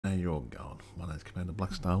Hey, you're going. My name's Commander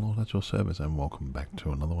Black Star Lord at your service, and welcome back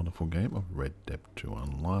to another wonderful game of Red Dead 2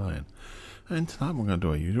 Online. And tonight we're going to do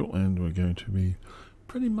our usual, and we're going to be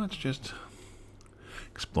pretty much just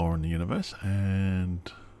exploring the universe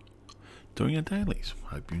and doing our dailies.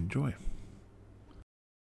 Hope you enjoy.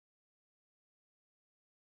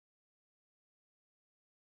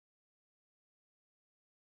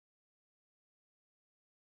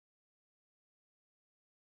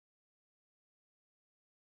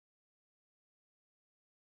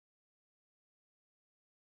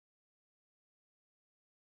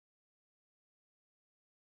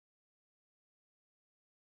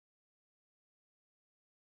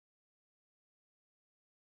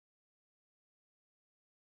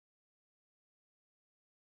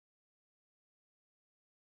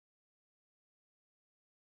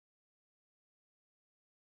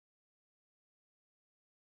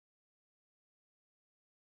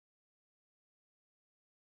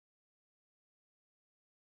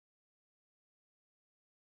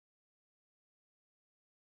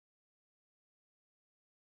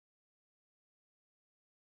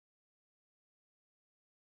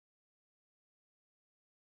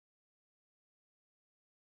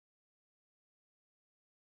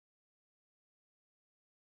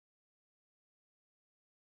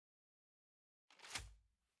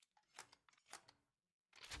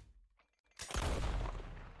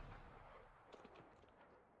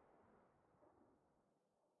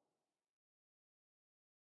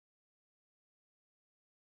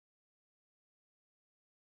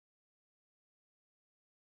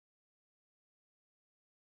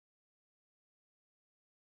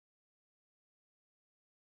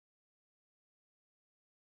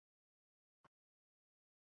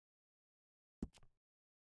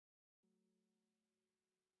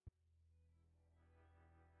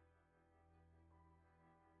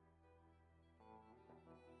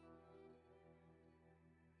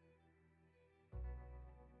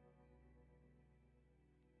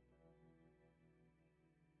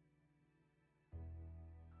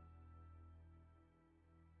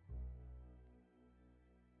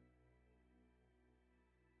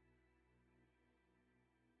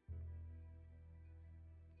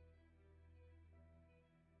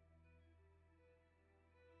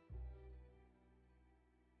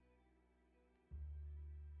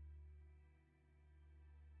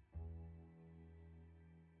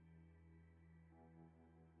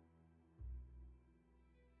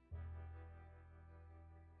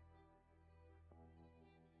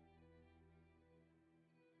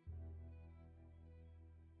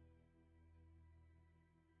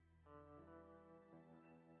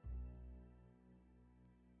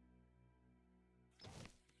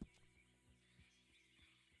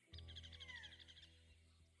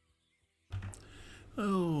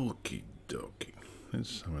 Okie dokie. Let's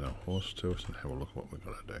summon our horse to us and have a look at what we've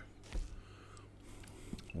got to do.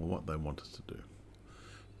 Or what they want us to do.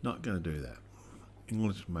 Not going to do that.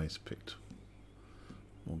 English mace picked.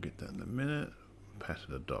 We'll get that in a minute.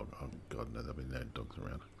 Patted a dog. Oh god, no, there'll be no dogs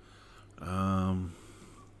around.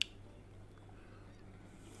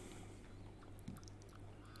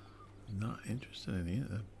 Not interested in it.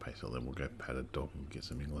 Basically, we'll go pat a dog and get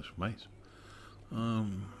some English mace.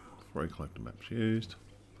 3 collector maps used.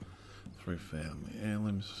 3 family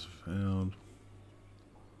heirlooms found.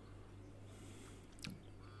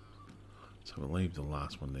 So we'll leave the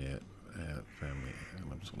last one there. Family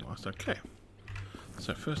heirlooms lost. Okay.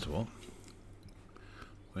 So first of all,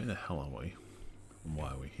 where the hell are we? And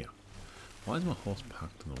why are we here? Why is my horse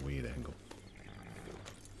parked on a weird angle?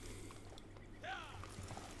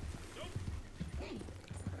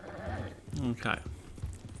 Okay.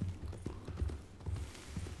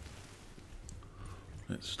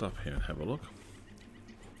 Let's stop here and have a look.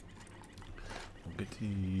 We'll get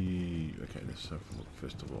the... Okay, let's have a look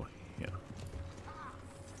first of all here.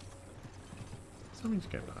 Something's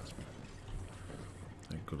going past me.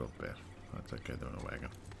 They're good or bad. That's okay, they're on a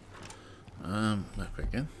wagon. Back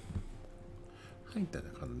again. I hate that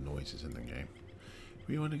kind of noises in the game.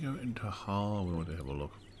 We want to go into a hall, we want to have a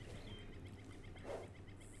look.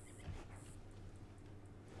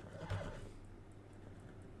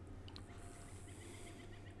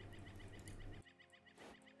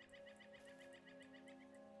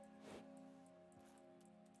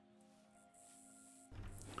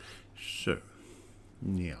 So,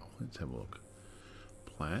 now, let's have a look.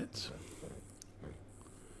 Plants.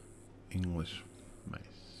 English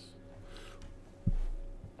mace.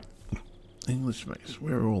 English mace,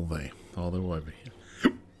 where are all they? Oh, they're all over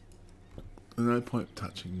here. There's no point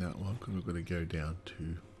touching that one because we've got to go down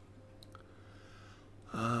to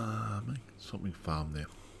something farm there.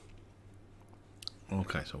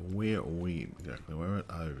 Okay, so where are we exactly? We're at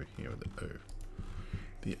over here with the O.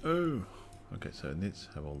 The O. Okay, so let's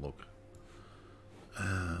have a look.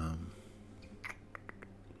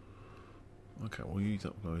 Okay, we'll use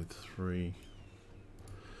up those 3.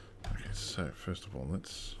 Okay, so first of all,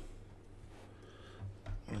 let's.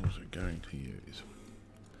 What was it going to use?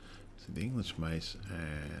 So the English mace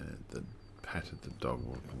and the pat of the dog,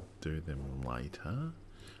 we'll do them later.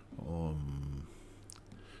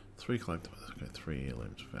 3 collectibles, okay, 3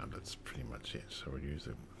 heirlooms found, that's pretty much it, so we'll use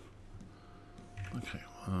them. Okay,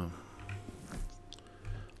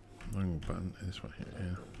 long button, and this one here,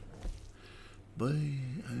 yeah.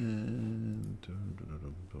 And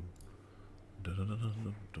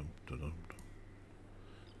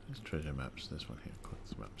these treasure maps, this one here,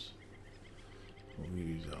 collects maps. We'll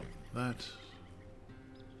use up that,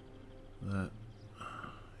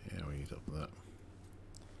 yeah, we'll use up that.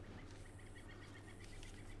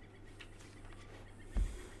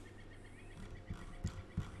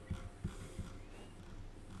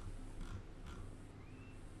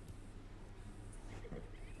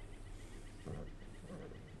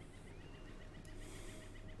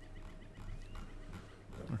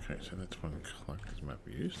 Okay, so that's one collector's map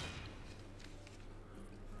we used.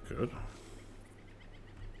 Good.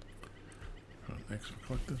 Next for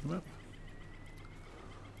collector's map.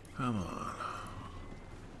 Come on.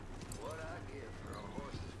 What I give for a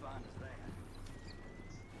horse as fine as that.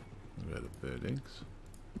 We'll go to bird eggs.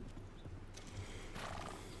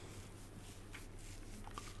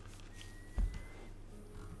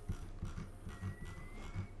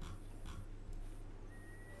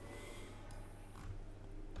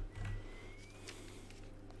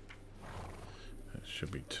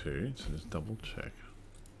 Should be 2, so just double check.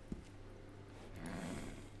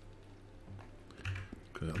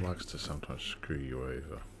 Because it likes to sometimes screw you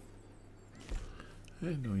over.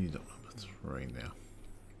 And we'll use up number 3 now.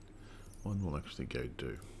 1 will actually go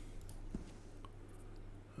do.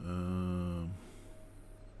 No,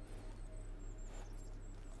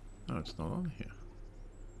 it's not on here.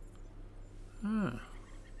 Ah.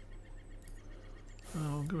 Oh,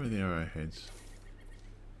 I'll go with the arrowheads.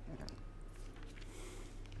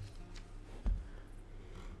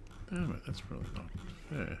 Damn it, that's really not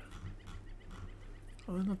fair.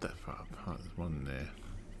 Oh, they're not that far apart. There's one there.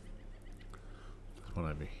 There's one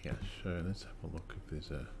over here. So let's have a look if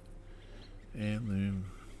there's a heirloom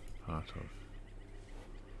part of.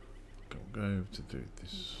 We'll go to do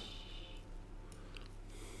this.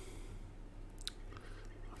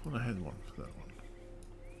 I thought I had one for that one.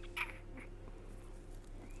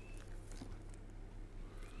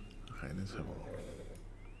 Okay, let's have a look.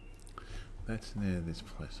 That's near this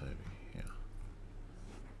place over here.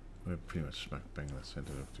 We're pretty much smack bang in the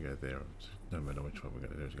centre. We have to go there. No matter which one we're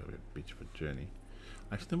going to do, it's going to be a bitch of a journey.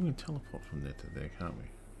 Actually, then we can teleport from there to there, can't we?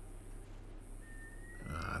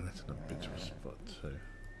 Ah, that's a bitch of a spot too.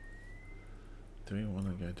 Do we want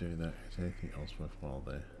to go do that? Is anything else worthwhile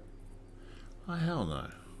there? Oh, hell no.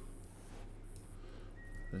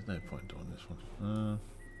 There's no point doing this one.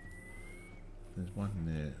 There's one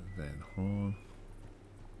near Van Horn.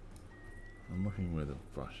 I'm looking where the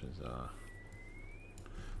brushes are.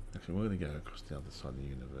 Actually, we're going to go across the other side of the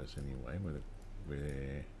universe anyway,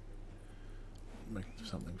 where make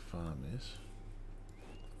something farm is.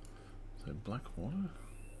 So Blackwater?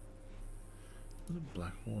 What is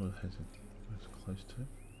Blackwater has it close to?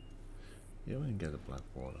 Yeah, we can go to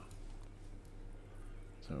Blackwater.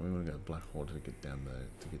 So we want to go to Blackwater to get down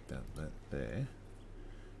that there.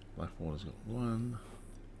 Blackwater's got 1.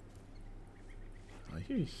 I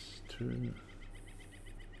use 2.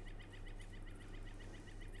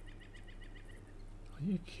 Are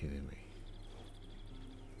you kidding me?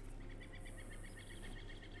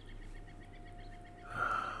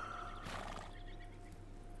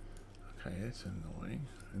 Okay, that's annoying.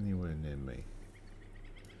 Anywhere near me.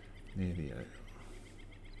 Near the oak.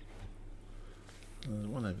 There's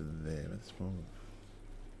one over there, but it's more.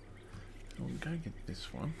 We'll go get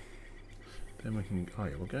this one. Then we can, oh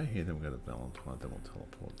yeah, we'll go here, then we'll go to Valentine, then we'll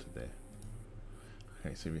teleport to there.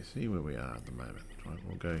 Okay, so we see where we are at the moment. Right,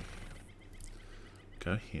 we'll go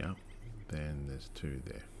here, then there's 2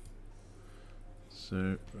 there.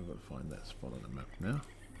 So we've got to find that spot on the map now.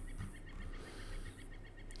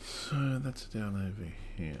 So that's down over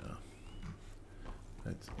here.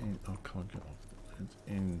 That's in, oh, can't get off. It's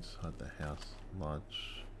inside the house.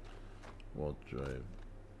 Large wardrobe,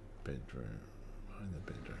 bedroom, in the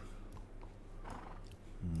bedroom.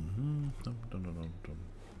 I'm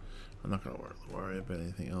not going to worry about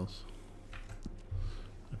anything else.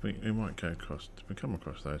 If we might go across, if we come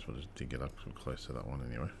across those, we'll just dig it up so we're close to that one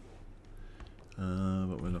anyway.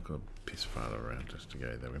 But we're not going to piss far around just to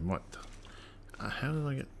go there. We might. How did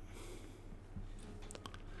I get?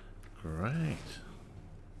 Great.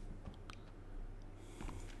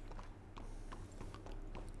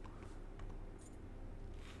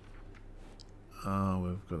 Oh,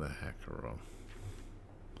 we've got a hacker on.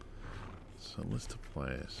 So list of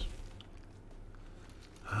players.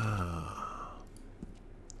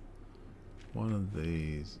 One of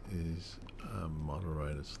these is a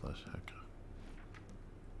moderator slash hacker.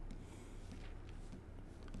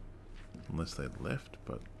 Unless they left,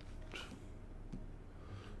 but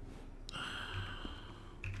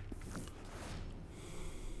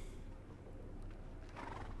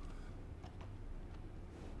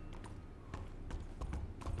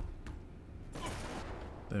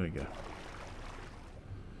there we go.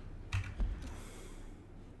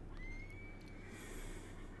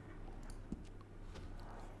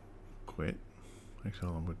 Quit. Actually,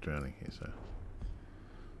 I'm drowning here, so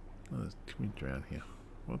can we drown here?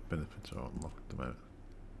 What benefits are unlocked at the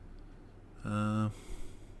moment?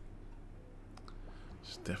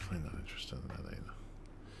 Just definitely not interested in that either.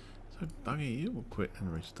 So buggy, you will quit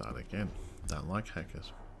and restart again. Don't like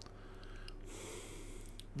hackers.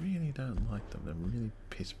 Really don't like them. They really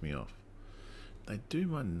piss me off. They do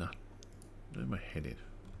my head in.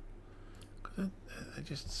 Cause they're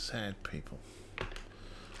just sad people.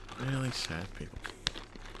 Really sad people.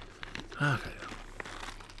 Okay.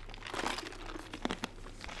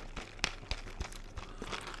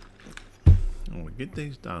 We'll get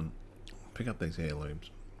these done. Pick up these heirlooms.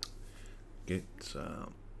 Pick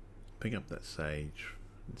up that sage.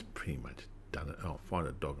 It's pretty much done it. I'll find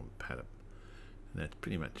a dog and pat it. And that's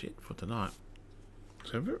pretty much it for tonight.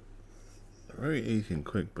 So very easy and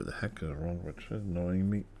quick, but the hackers are wrong, which is annoying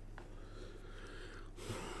me.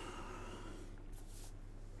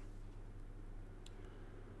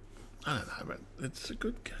 I don't know, but it's a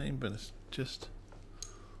good game, but it's just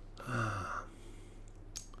I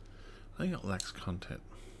think it lacks content.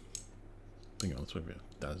 Being honest with you,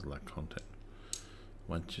 it does lack content.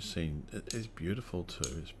 Once you've seen it is beautiful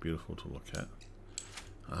too, it's beautiful to look at.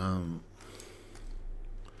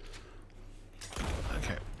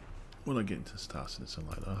 Okay, when I get into Star Citizen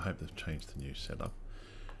later, I hope they've changed the new setup.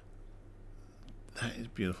 That is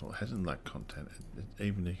beautiful. It hasn't lacked content.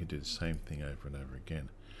 Even if you can do the same thing over and over again,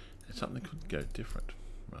 it's something that could go different.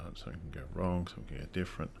 Right? Something can go wrong, something can go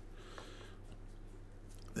different.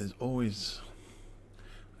 There's always.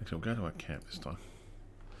 Actually, we'll go to our camp this time.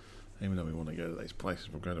 Even though we want to go to these places,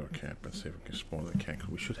 we'll go to a camp and see if we can spawn in the camp.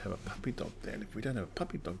 We should have a puppy dog there. And if we don't have a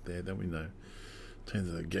puppy dog there, then we know it's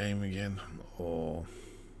either the game again or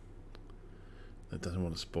that doesn't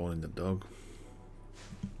want to spawn in the dog.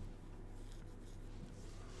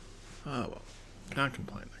 Oh well, can't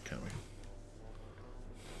complain, though, can we?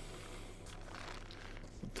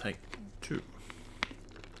 We'll take 2.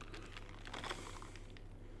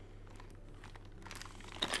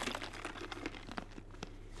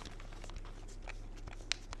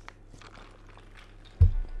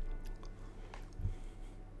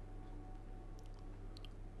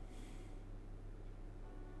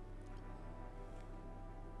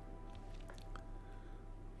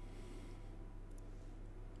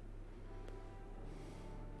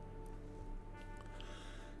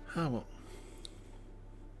 Oh well.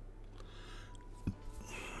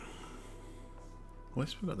 At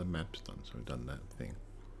least we've got the maps done, so we've done that thing.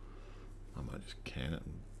 I might just can it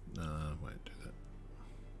and won't do that.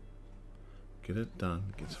 Get it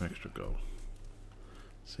done, get some extra gold.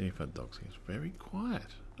 See if our dog's here. It's very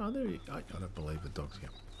quiet. Oh, there you go. I don't believe the dog's here.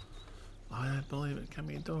 I don't believe it. Come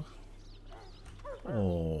here, dog.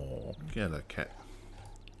 Oh, get a cat.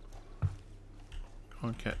 Come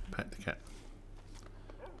on, cat. Pat the cat.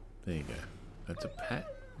 There you go. That's a pat?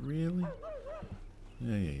 Really?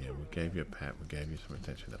 Yeah. We gave you a pat. We gave you some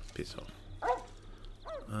attention. Now piss off.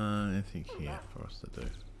 Anything here for us to do?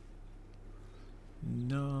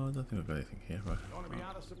 No, I don't think we've got anything here. Right.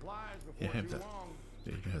 Yeah, have that.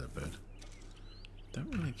 There you go, the bird.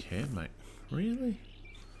 Don't really care, mate. Really?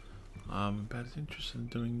 I'm about as interested in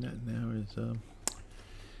doing that now as,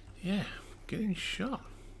 yeah, getting shot.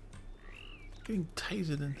 Getting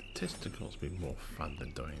tasered in the testicles would be more fun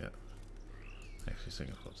than doing it. Actually,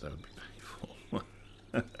 single thoughts, that would be painful.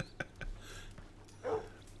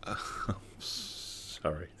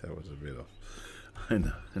 Sorry, that was a bit off. I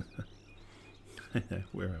know. I know.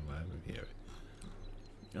 Where am I over here?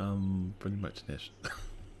 Pretty much this.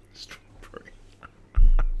 Strawberry.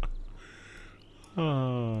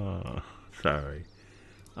 Oh, sorry.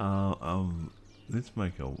 Let's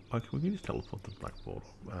make a. Okay, we can just teleport to Blackboard.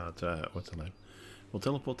 What's the name? We'll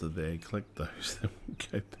teleport to there, collect those, then we'll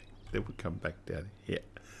go back then we come back down here.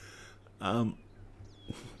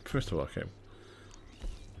 First of all, okay.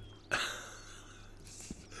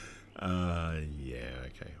 Yeah,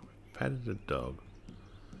 okay. Patted a dog.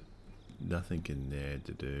 Nothing in there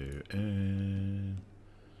to do, and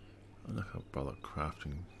I'm not gonna bother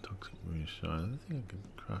crafting toxic moonshine. I don't think I can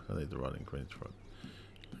craft. I need the right ingredients for it.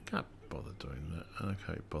 I can't bother doing that. I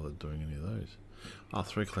can't bother doing any of those. Oh,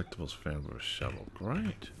 3 collectibles found with a shovel.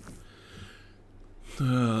 Great.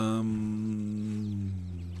 Oh,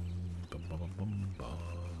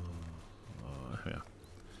 yeah.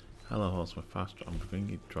 Hello, horse. I'm going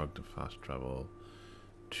to get drugged to fast travel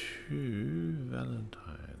to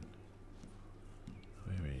Valentine.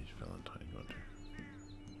 Where is Valentine going to?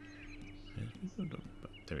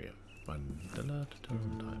 There we go.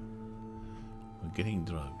 $1 time. We're getting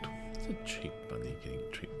drugged. It's a cheap money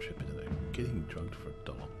getting trip, isn't it? Getting drugged for $1.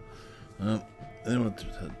 Then we'll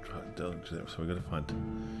so we're going to find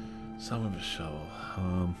some of a shovel.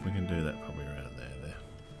 We can do that probably around there.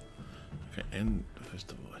 Okay, and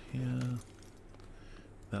first of all here,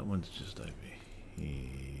 that one's just over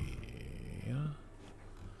here.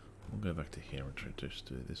 We'll go back to here and try to just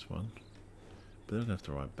do this one. But then we'll have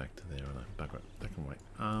to ride back to there, and back and wait.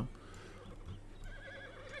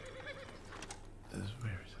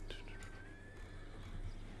 Where is it?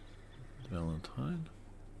 Valentine.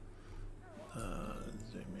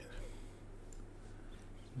 Zoom in.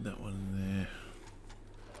 That one there.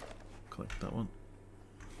 Collect that one.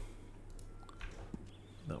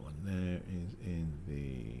 That one there is in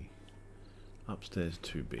the upstairs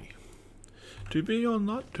 2B. To be or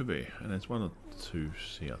not to be? And it's 1 or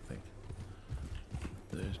 2C, I think.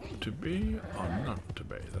 There's to be or not to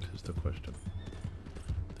be? That is the question.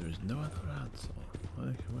 There is no other answer.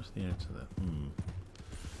 Okay, what's the answer there?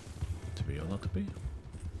 To be or not to be?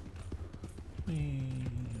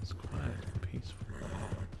 It's quiet and peaceful.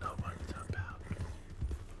 No one's about.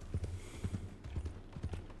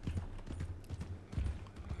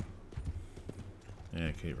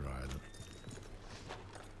 Yeah, keep riding.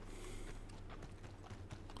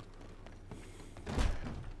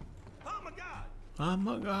 Oh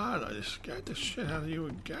my god, I just scared the shit out of you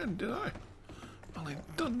again, did I? Well,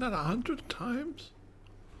 I've done that 100 times.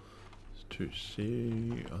 It's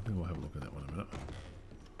 2C. I think we'll have a look at that one in a minute.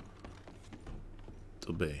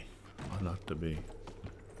 To be. I like to be.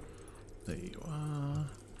 There you are.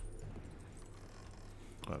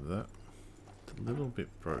 Like that. It's a little bit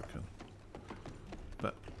broken.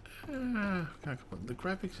 But, the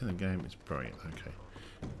graphics in the game is brilliant, okay.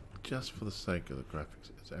 Just for the sake of the graphics,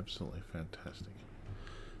 it's absolutely fantastic.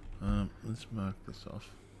 Let's mark this off.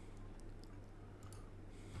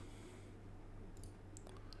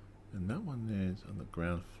 And that one there's on the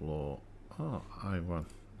ground floor. Oh, A1.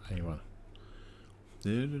 A1. I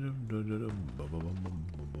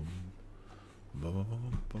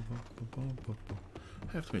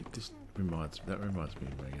have to admit, that reminds me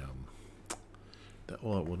of my, that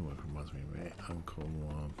All That Woodwork reminds me of my Uncle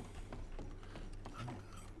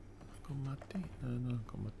Matti? No,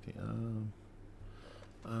 Uncle Matti.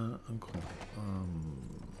 Uncle.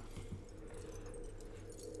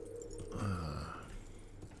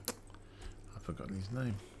 I've forgotten his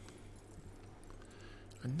name.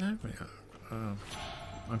 I know,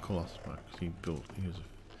 Uncle Oscar. He built. He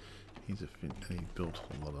built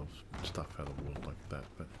a lot of stuff out of wood like that.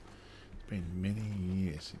 But it's been many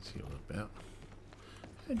years since he was about.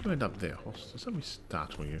 How'd you end up there, horse? Did somebody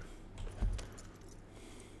startle you?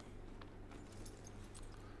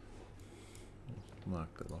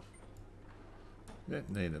 Mark that off. Don't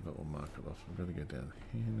need it, but we'll mark it off. We've got to go down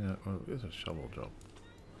here now. Oh, there's a shovel job,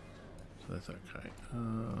 so that's okay.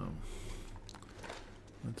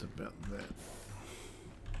 That's about that.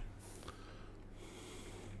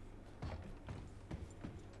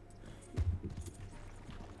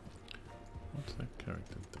 What's that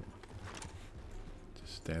character doing?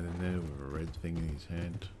 Just standing there with a red thing in his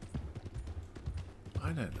hand.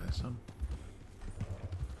 I don't know, some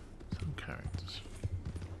characters.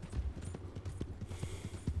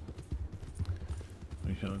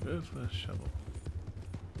 We shall go for a shovel.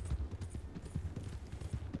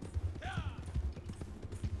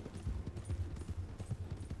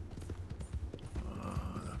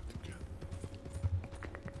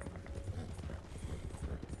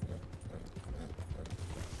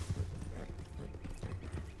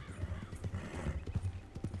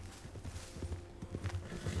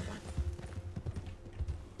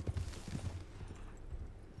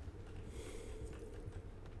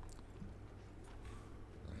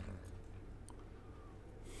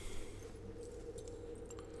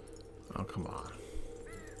 Oh, come on.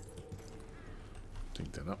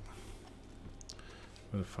 Take that up.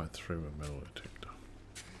 I'm going to fight through a metal detector.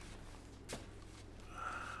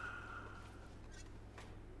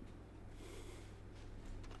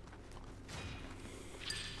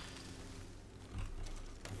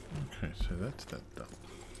 Okay, so that's that done.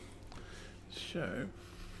 So,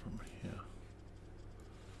 from here.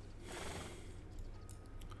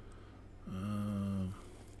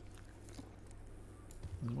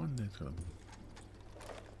 There's one that's got a...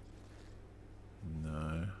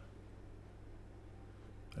 No.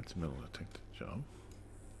 That's a metal detector job.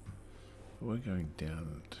 But we're going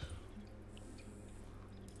down it.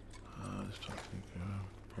 Just trying to think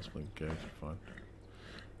possibly go to find...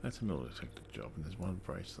 That's a metal detector job, and there's one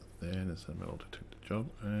bracelet there, and it's a metal detector job,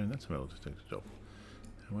 and that's a metal detector job.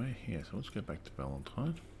 And we're here, so let's go back to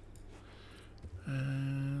Valentine.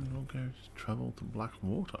 And we'll go travel to Black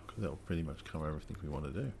Water, because that'll pretty much cover everything we want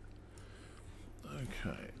to do.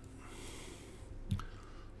 Okay.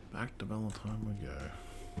 Back to Valentine we go.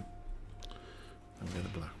 And go to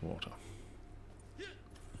Black Water.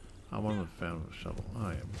 I want to have found a shovel.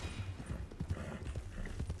 I am.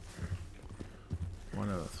 1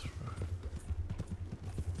 out of 3.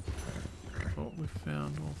 I thought we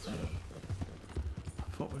found all 3. I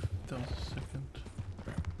thought that was a second.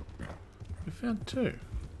 We found 2.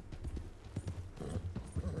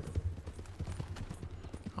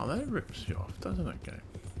 Oh, that rips you off, doesn't it, game?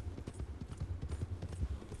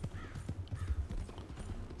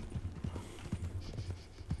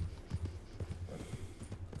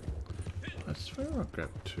 I swear I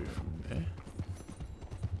grabbed 2 from there.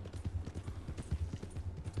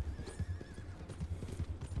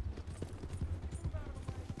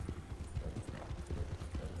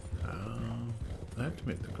 I have to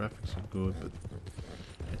admit the graphics are good, but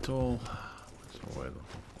it's all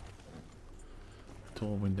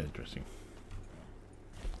window dressing.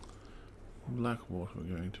 Black Water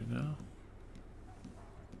we're going to now.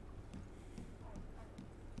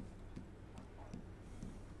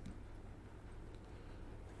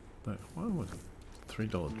 But why was it $3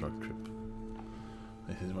 drug trip?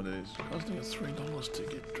 This is what it is. Costing us $3 to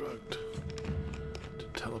get drugged. To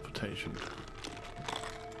teleportation.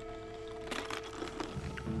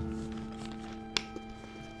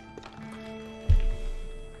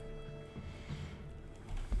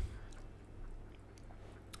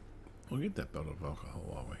 We'll get that bottle of alcohol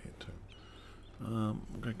while we're here too.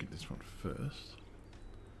 We're going to get this one first.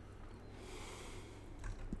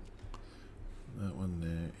 That one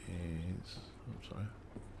there is, I'm sorry,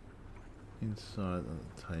 inside on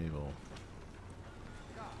the table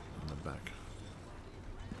on the back.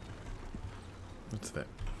 What's that?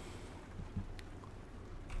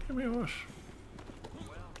 Give me a wash.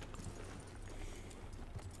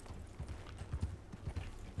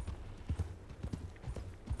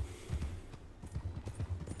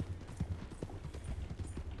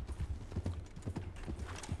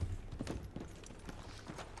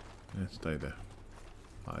 Yeah, stay there.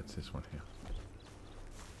 Ah, it's this one here.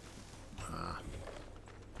 Ah.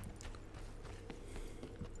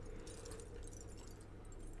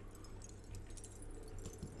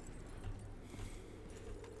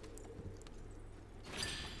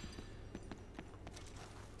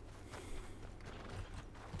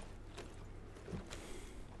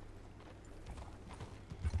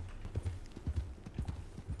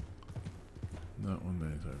 That one there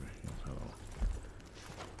is over here. Hello.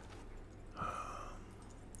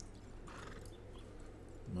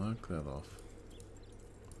 Mark that off.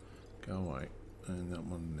 Go away. And that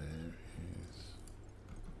one there is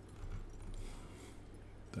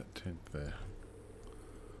that tent there.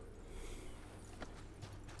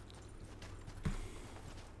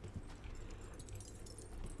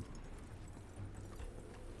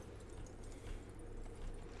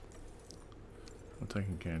 I'm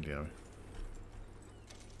taking candy, are we?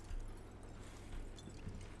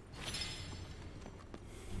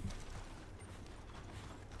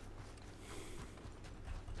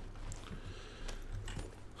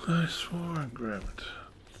 I swore I grabbed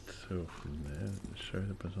 2 from there to show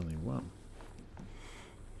that there's only 1.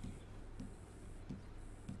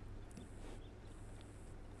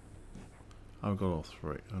 I've got all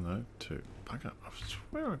 3. Oh no, 2. I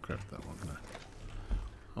swear I grabbed that one. No.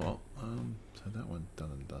 Oh well, so that one's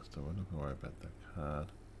done and dusted. We're not going to worry about that card.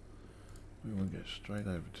 We will go straight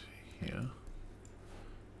over to here.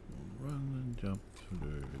 We'll run and jump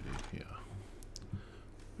through to here.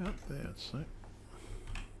 About there, I'd say.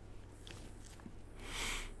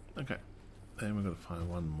 Okay, then we've got to find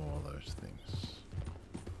 1 more of those things.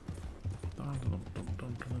 I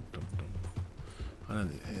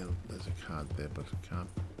know there's a card there, but I can't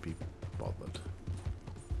be bothered.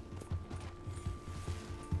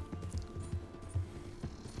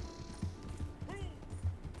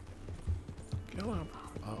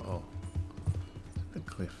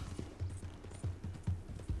 cliff.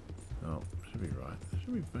 Oh, should be right. There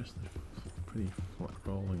should be mostly pretty flat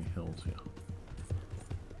rolling hills here.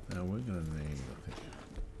 Now we're going to need, I think,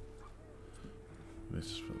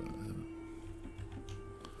 this for the...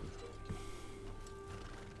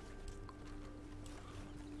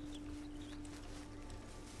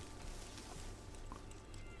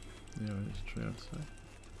 Yeah, it's true, I'd say.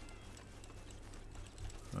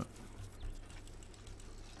 Oh.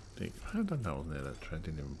 I don't know near that tree, I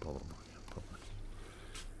didn't even bother looking at properly.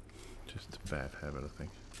 Just a bad habit, I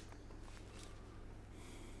think.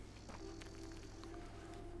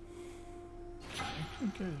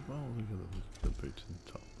 It goes well, look at the boots in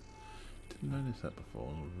the top. Didn't notice that before,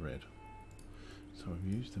 it was red. So I've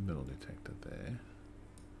used the metal detector there.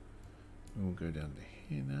 We'll go down to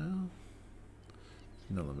here now.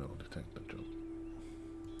 Another metal detector job.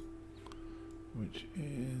 Which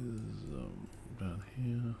is down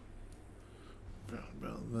here.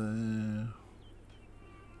 About there.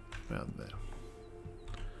 About there.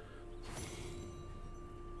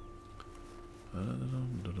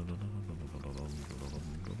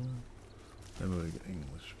 Then we get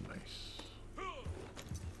English mace.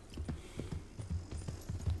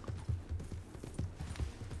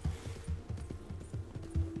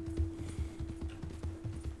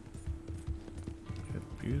 Get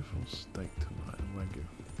beautiful steak tonight, Wagyu.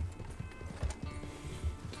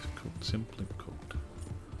 Just cooked, simply cooked.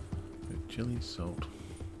 With chili, salt.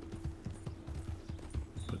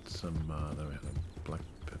 Put some, then we had a black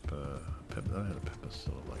pepper, I had a pepper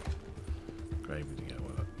sort of like gravy to go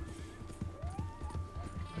with it.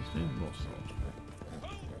 Just need more salt.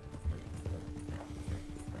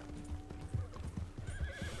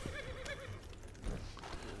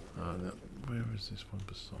 Now, where is this one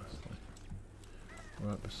precisely?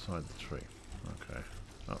 Right beside the tree. Okay.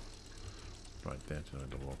 Oh. Right there, so I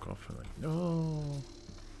had to walk off and then... Oh!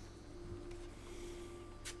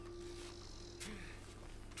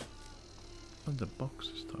 The box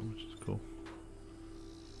this time, which is cool.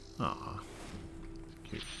 Ah, it's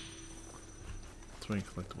cute. 3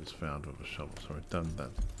 collectibles found with a shovel, so we've done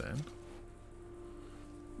that then.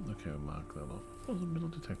 Okay, we'll mark that off. What was the metal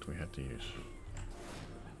detector we had to use?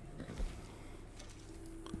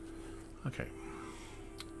 Okay.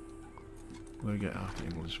 We'll go after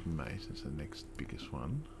English mace, it's the next biggest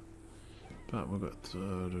one. But we've got 2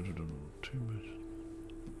 much.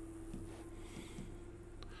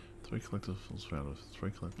 3 collectibles found with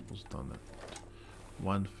 3 collectibles done that.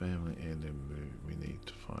 1 family heirloom we need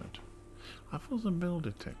to find. I thought it was a metal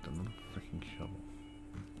detector, not a freaking shovel.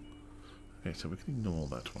 Okay, so we can ignore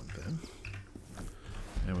that one then.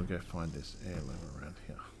 And we'll go find this heirloom around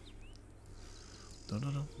here.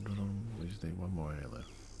 We just need 1 more heirloom.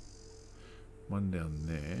 1 down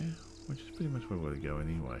there, which is pretty much where we're going to go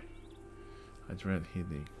anyway. It's around here,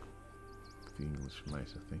 the English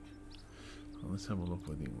mace, I think. Well, let's have a look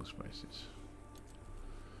where the English mace is.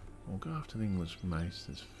 We'll go after the English mace.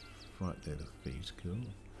 There's right there the Thieves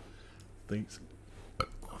Guild. Thieves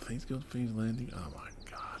Guild, Thieves Landing. Oh my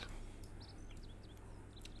god.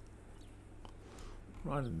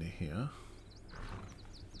 Right into here.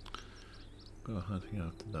 Go hunting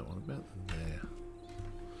after that one about there.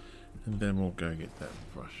 And then we'll go get that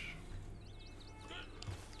brush.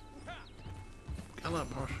 Hello,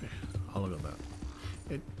 brushy. Oh, look at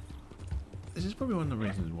that. This is probably one of the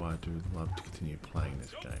reasons why I do love to continue playing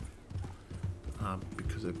this game.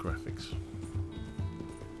 Because of the graphics.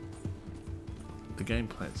 The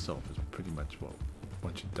gameplay itself is pretty much what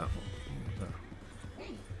you've done. So.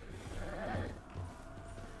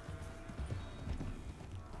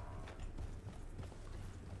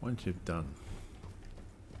 Once you've done.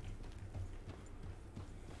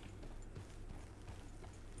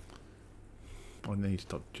 I need to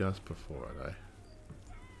stop just before it, eh?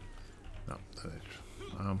 No, that is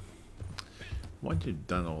true. Once you've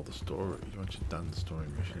done all the story, once you've done the story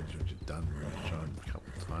missions, once you've done shown a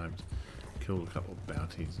couple of times, killed a couple of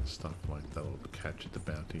bounties and stuff like that, or captured the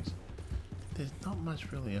bounties, there's not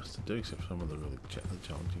much really else to do except some of the really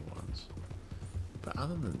challenging ones. But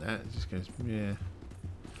other than that, it just goes, yeah,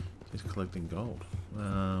 just collecting gold.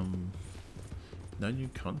 No new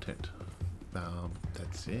content.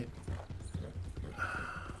 That's it.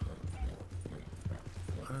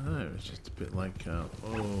 I don't know, it's just a bit like,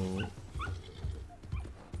 oh,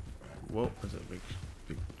 whoa, there's a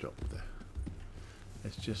big drop there.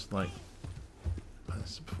 It's just like, as I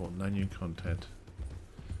said before, no new content.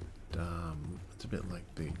 It's a bit like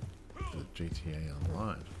the GTA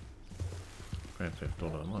Online. Grand Theft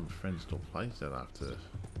Auto Online, my friend still plays that after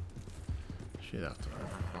over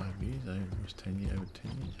 5 years, almost 10 years, over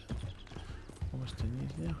 10 years. almost 10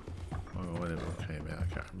 years now, or whatever it came out. I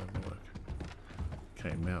can't remember what it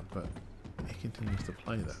came out, but he continues to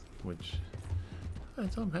play that, which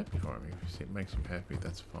I'm happy for him. If it makes him happy,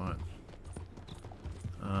 that's fine.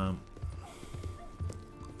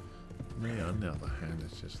 Me, on the other hand,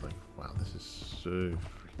 it's just like, wow, this is so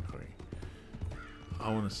freaking free.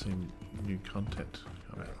 I want to see new content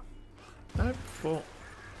come out. Don't fall.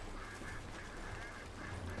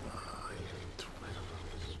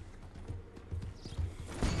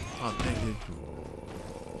 Oh, thank you.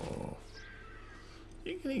 Oh.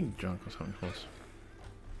 You're getting drunk or something, horse.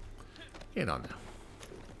 Get on now.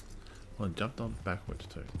 Well, I jumped on backwards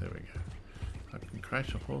too. There we go. I can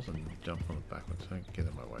crash a horse and jump on it backwards. So get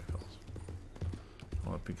in my way, fellas. I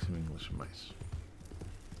want to pick some English mace.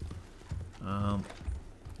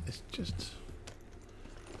 It's just,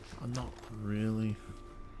 I'm not really.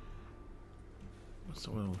 What's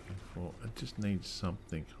the word I'm looking for? It just needs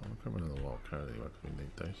something. I'll grab another wild card anyway because we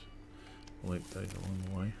need those. We'll leave those along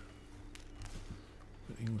the way.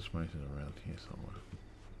 But English mace is around here somewhere.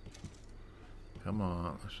 Come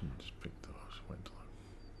on, I shouldn't just pick those. Wait till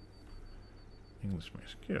English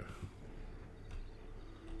mace. Go.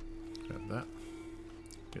 Grab that.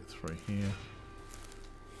 Get 3 here.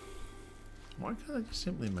 Why can't I just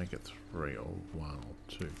simply make it 3 or 1 or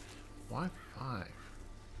 2? Why 5?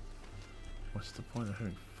 What's the point of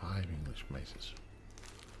having 5 English maces?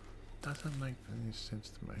 Doesn't make any sense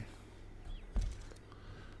to me.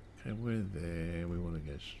 Okay, we're there. We want to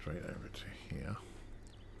go straight over to here.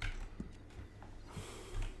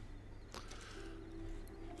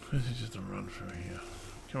 This is just a run through here.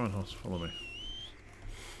 Come on, horse, follow me.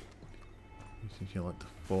 You think you like to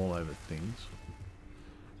fall over things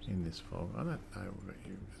in this fog? I don't know about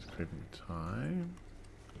you. It's creeping time.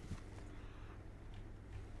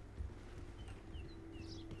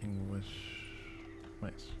 English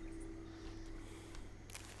mace.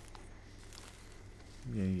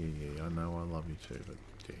 Yeah. I know I love you too, but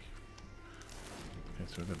yeah. Okay,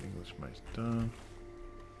 so we've got English mace done.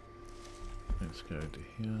 Let's go to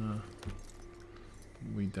here.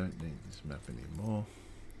 We don't need this map anymore.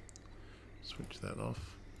 Switch that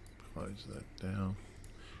off. Close that down.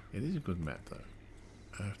 It is a good map though.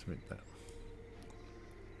 I have to admit that.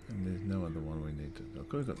 And there's no other one we need to. I've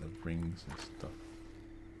got the rings and stuff.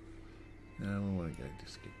 Now we want to go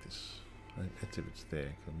to skip this. It's if it's there,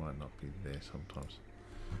 because it might not be there sometimes.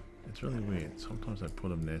 It's really weird. Sometimes they put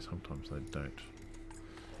them there, sometimes they don't.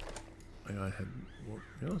 Like I had. Well,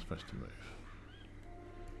 you're not supposed to move.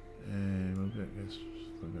 And we'll go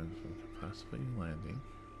for capacity landing.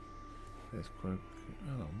 There's quite.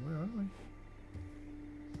 Oh, where are we?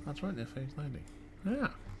 That's right there, phase landing. Yeah,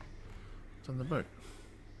 it's on the boat.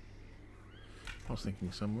 I was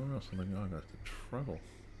thinking somewhere else. I'm thinking, oh, I got to travel.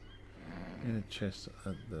 In a chest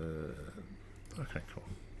at the. Okay, cool.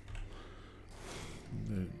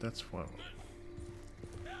 That's why.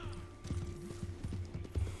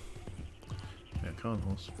 Yeah, come on,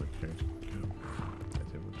 horse. We're going to go.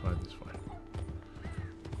 Okay, we'll try it this way.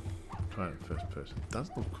 Try it first person. It does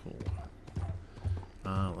look cool.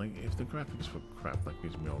 Like if the graphics were crap, like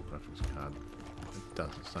using my old graphics card, it does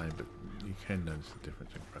the same, but you can notice the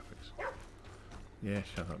difference in graphics. Yeah,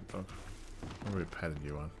 shut up, dog. I already patted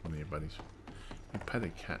you on one of your buddies. You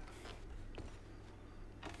patted cat.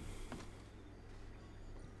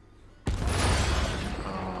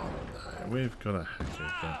 Oh no, we've got a hacker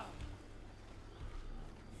again.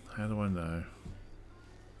 How do I know?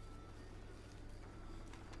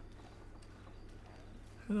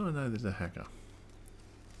 How do I know there's a hacker?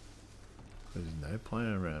 There's no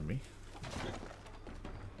player around me.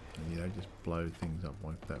 And you don't just blow things up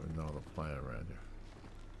like that with no other player around you.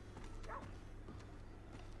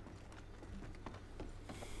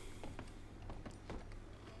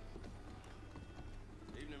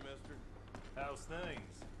 Evening, mister. How's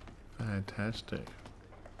things? Fantastic.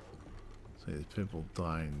 See, there's people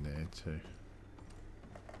dying there too.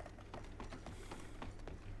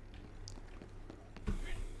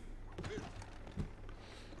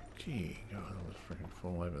 Gee, God, I was freaking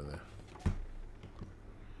fall over there.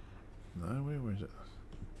 No, where is it?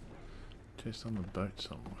 Just on the boat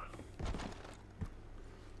somewhere.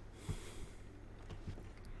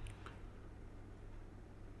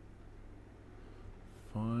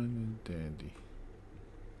 Fine and dandy.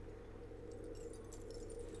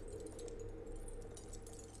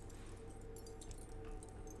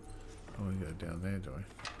 Oh, we go down there, do I?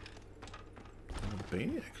 Never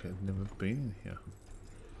been here, actually. I've never been in here.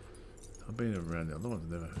 I've been around the other ones,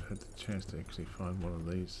 never had the chance to actually find one of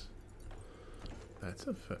these. That's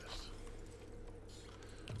a first.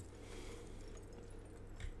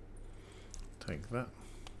 Take that.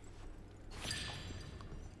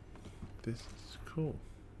 this is cool.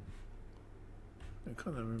 It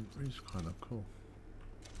kind of is kind of cool.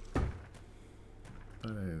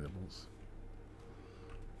 No edibles.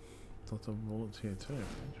 Lots of bullets here too.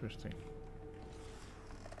 Interesting.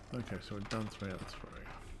 Okay, so we've done 3 out of 3.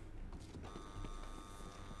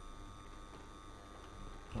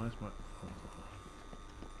 Why is my...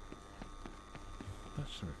 that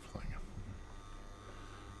should be flying up.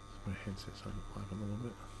 So my headset's overlap a little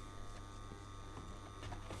bit.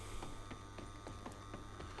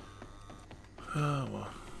 Oh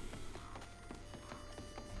well.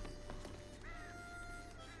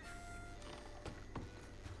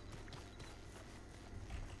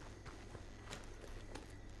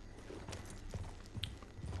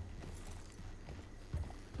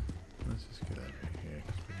 Let's just get over here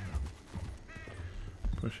because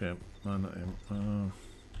we push M. No, not M.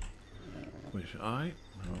 Push I.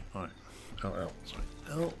 No, I. LL. Sorry.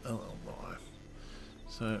 LLLY.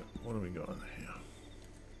 So what do we got in here?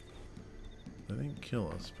 They didn't kill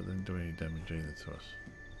us, but they didn't do any damage either to us.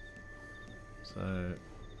 So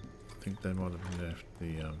I think they might have nerfed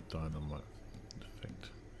the dynamite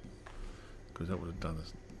effect, because that would have done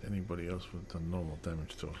us. Anybody else would have done normal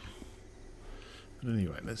damage to us. But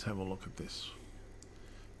anyway, let's have a look at this.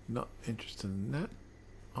 Not interested in that.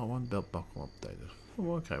 Oh, one belt buckle updated.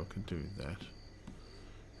 Oh, okay, we can do that.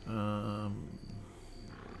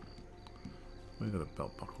 We got a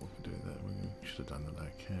belt buckle. We can do that. We should have done that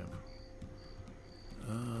at camp.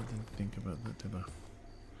 I didn't think about that, did I?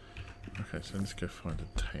 Okay, so let's go find a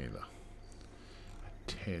tailor. A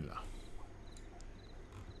tailor.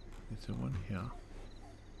 Is there one here?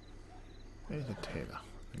 There's a tailor.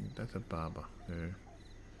 I think that's a barber. No.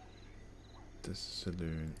 That's a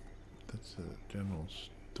saloon. That's a general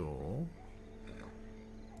store.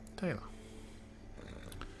 Tailor.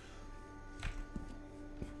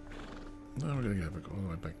 No, we're going to go back all the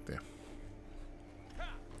way back there.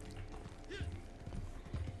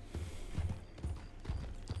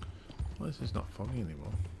 Well, this is not foggy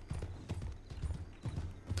anymore.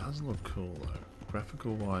 It does look cool though.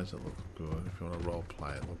 Graphical wise, it looks good. If you want to role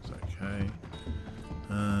play, it looks okay.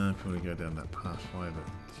 If you want to go down that pathway, but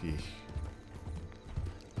gee,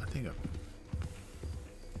 I think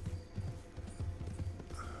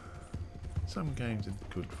some games are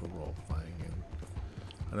good for role playing, and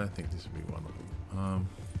I don't think this would be one of them.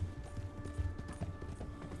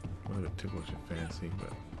 Whether it tickles your fancy,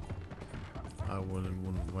 but I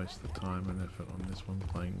wouldn't waste the time and effort on this one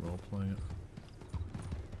playing role playing it.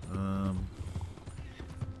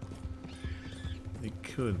 You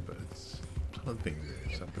could, but it's some things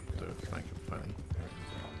that some people do to make it funny.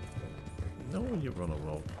 You know when you run a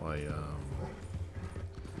role play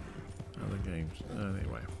other games.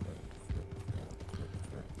 Anyway,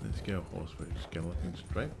 let's go horse with skeleton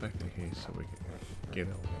straight back to here so we can get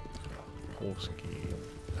our horse gear.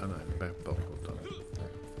 Oh no, back buckle done.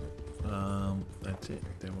 That's it.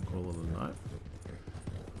 Then we'll call it a night.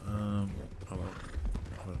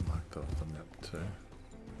 I've marked off the map too.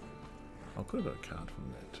 I could have got a card from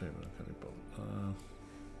there too, but I can't be bothered.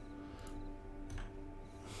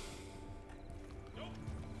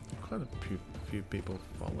 Quite a few people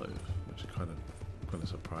followed, which is kind of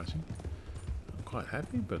surprising. I'm quite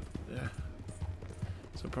happy, but yeah,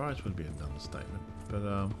 surprise would be an understatement. But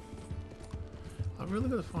I've really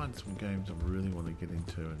got to find some games I really want to get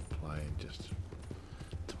into and play, and just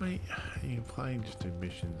to me, you can play and just do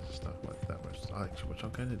missions and stuff like that, which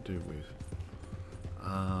I'm going to do with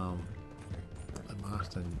the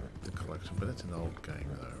Master the Collection. But it's an old game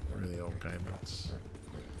though, really old game. But it's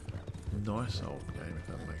a nice old game, if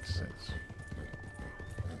that makes sense.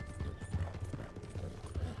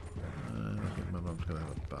 I think my mum's going to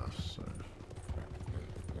have a bath, so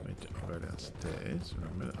I'll go downstairs in a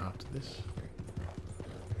minute after this.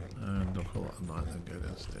 And I'll call it a night and go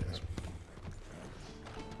downstairs.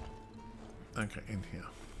 Okay, in here.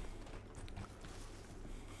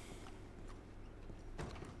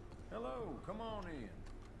 Hello, come on in.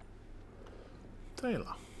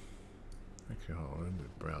 Taylor. Okay, hold on,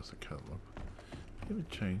 browse the catalogue. You have a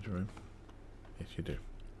change room? Yes, you do.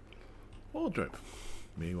 Wardrobe.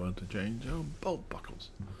 Me want to change our bolt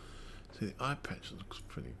buckles. See, the eye patch looks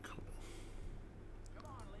pretty cool.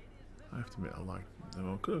 I have to admit, I like.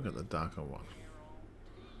 Well, I could have got the darker one.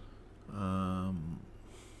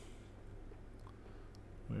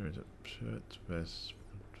 Where is it? Shirts, vests.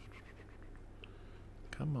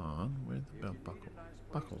 Come on, where's the belt buckle?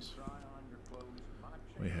 Buckles.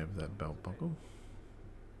 We have that belt buckle.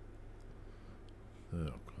 Oh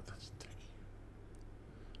god, that's tacky.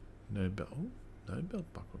 No belt. Oh, no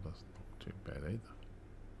belt buckle doesn't look too bad either.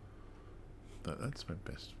 That's my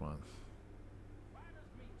best one.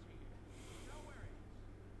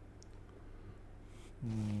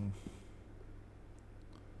 No,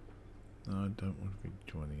 I don't want to be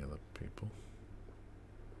joining other people.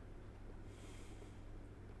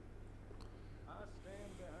 I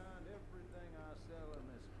stand behind everything I sell in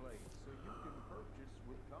this place, so you can purchase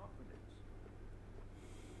with confidence.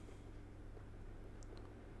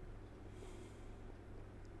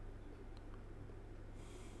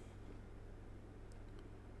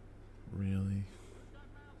 Really?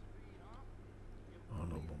 Oh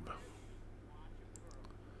no, bomber.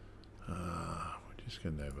 We're just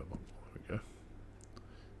going over one. There we go.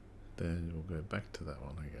 Then we'll go back to that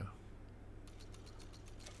one again.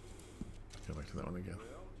 Go back to that one again.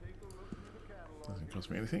 Doesn't cost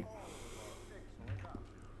me anything.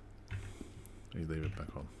 You leave it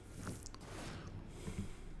back on.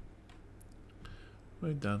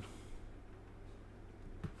 We're done.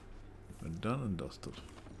 We're done and dusted.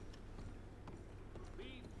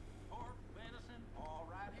 Beef, pork, venison, all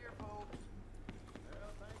right here, folks.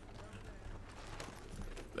 Well, thanks for coming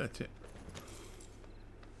in. That's it.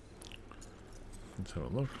 Let's have a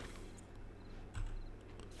look.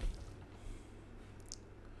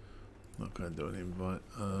 Not going to do an invite.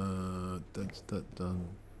 That's that done.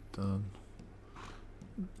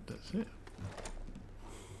 That's it.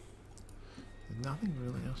 There's nothing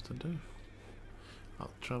really else to do. Oh,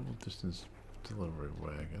 travel distance delivery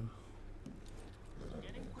wagon.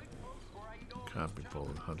 Can't be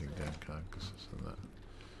bothered hunting down carcasses and that.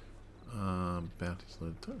 Bounties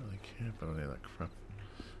loaded. Don't really care about any of that crap.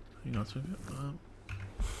 Hang on a second.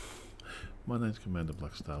 My name's Commander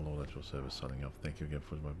Black Star Lord at your service signing off. Thank you again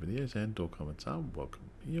for my videos and all comments are welcome.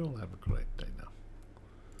 You all have a great day.